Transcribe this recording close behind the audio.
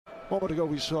A moment ago,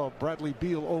 we saw Bradley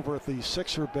Beal over at the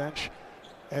Sixer bench,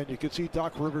 and you could see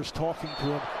Doc Rivers talking to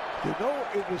him. You know,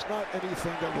 it was not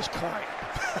anything that was kind.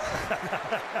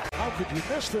 How could you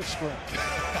miss this scrim?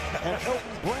 And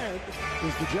Elton Brand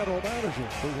is the general manager.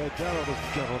 Who had Darrell as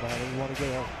the general manager. You want to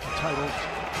get a title.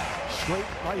 Straight,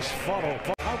 nice follow.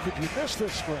 How could you miss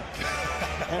this scrim?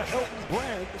 And Elton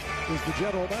Brand is the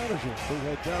general manager. Who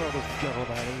had Darrell as the general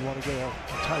manager. You want to get a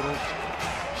title.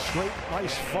 Straight,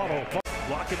 nice follow.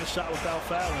 Blocking the shot without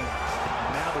fouling.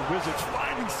 Now the Wizards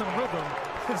finding some rhythm.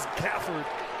 Is Gafford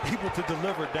able to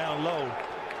deliver down low?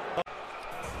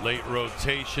 Late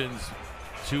rotations.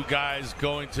 Two guys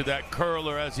going to that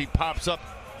curler as he pops up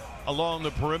along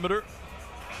the perimeter.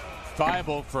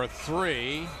 Thibault for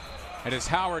three. And as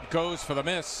Howard goes for the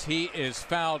miss, he is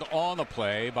fouled on the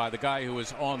play by the guy who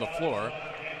was on the floor.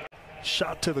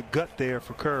 Shot to the gut there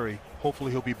for Curry.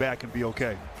 Hopefully he'll be back and be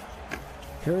okay.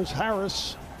 Here's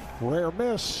Harris. Rare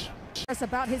miss.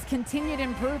 About his continued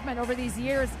improvement over these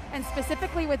years, and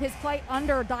specifically with his play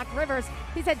under Doc Rivers.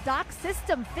 He said Doc's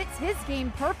system fits his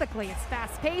game perfectly. It's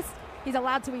fast-paced. He's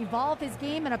allowed to evolve his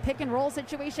game in a pick-and-roll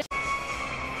situation.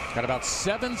 Got about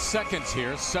 7 seconds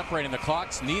here separating the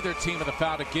clocks. Neither team with a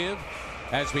foul to give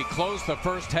as we close the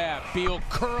first half. Beal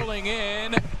curling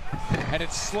in, and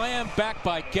it's slammed back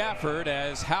by Gafford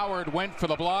as Howard went for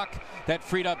the block. That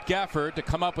freed up Gafford to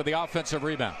come up with the offensive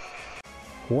rebound.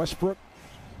 Westbrook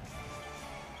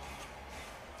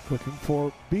looking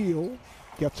for Beal.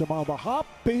 Gets him on the hop.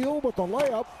 Beal with the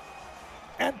layup.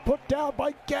 And put down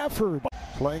by Gafford.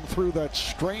 Playing through that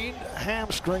strained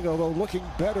hamstring, although looking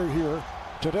better here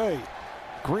today.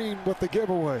 Green with the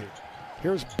giveaway.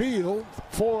 Here's Beal.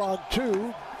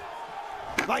 4-on-2.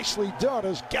 Nicely done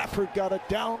as Gafford got it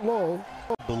down low.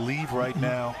 Believe right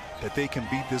now that they can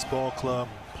beat this ball club.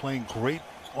 Playing great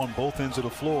on both ends of the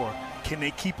floor. Can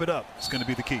they keep it up? It's going to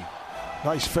be the key.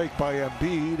 Nice fake by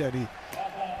Embiid, and he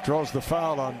draws the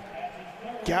foul on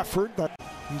Gafford.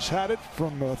 He's had it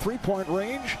from three-point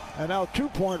range and now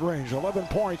two-point range. 11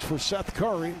 points for Seth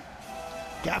Curry.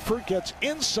 Gafford gets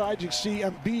inside. You see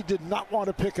Embiid did not want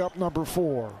to pick up number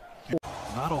 4.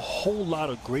 Not a whole lot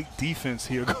of great defense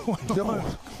here going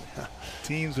on.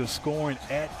 Teams are scoring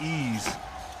at ease.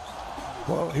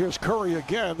 Well, here's Curry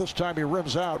again. This time he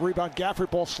rims out. Rebound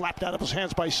Gafford. Ball slapped out of his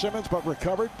hands by Simmons, but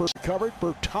recovered.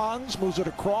 Bertans moves it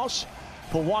across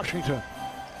for Washington.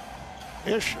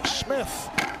 Ish Smith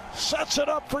sets it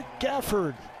up for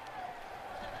Gafford.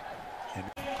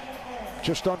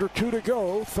 Just under 2 to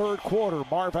go, third quarter.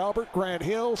 Marv Albert, Grant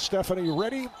Hill, Stephanie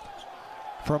Reddy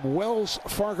from Wells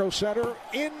Fargo Center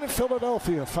in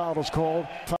Philadelphia. Foul is called.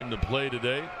 To play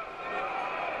today.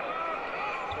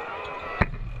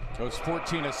 Those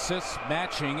 14 assists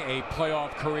matching a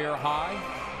playoff career high.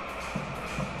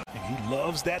 And he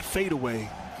loves that fadeaway.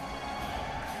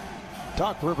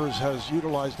 Doc Rivers has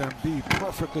utilized Embiid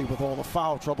perfectly with all the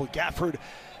foul trouble. Gafford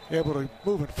able to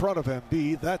move in front of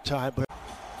Embiid that time. But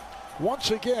once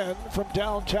again from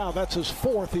downtown, that's his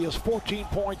 4th. He has 14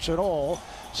 points in all.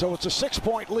 So it's a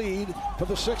 6-point lead for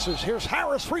the Sixers. Here's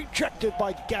Harris rejected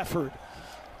by Gafford.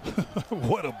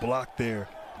 What a block there.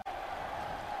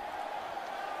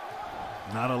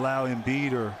 Not allow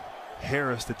Embiid or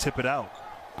Harris to tip it out.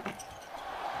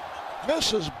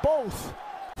 Misses both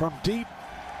from deep.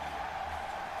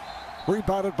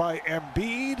 Rebounded by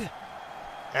Embiid,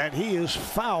 and he is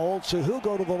fouled, so he'll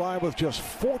go to the line with just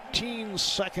 14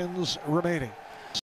 seconds remaining.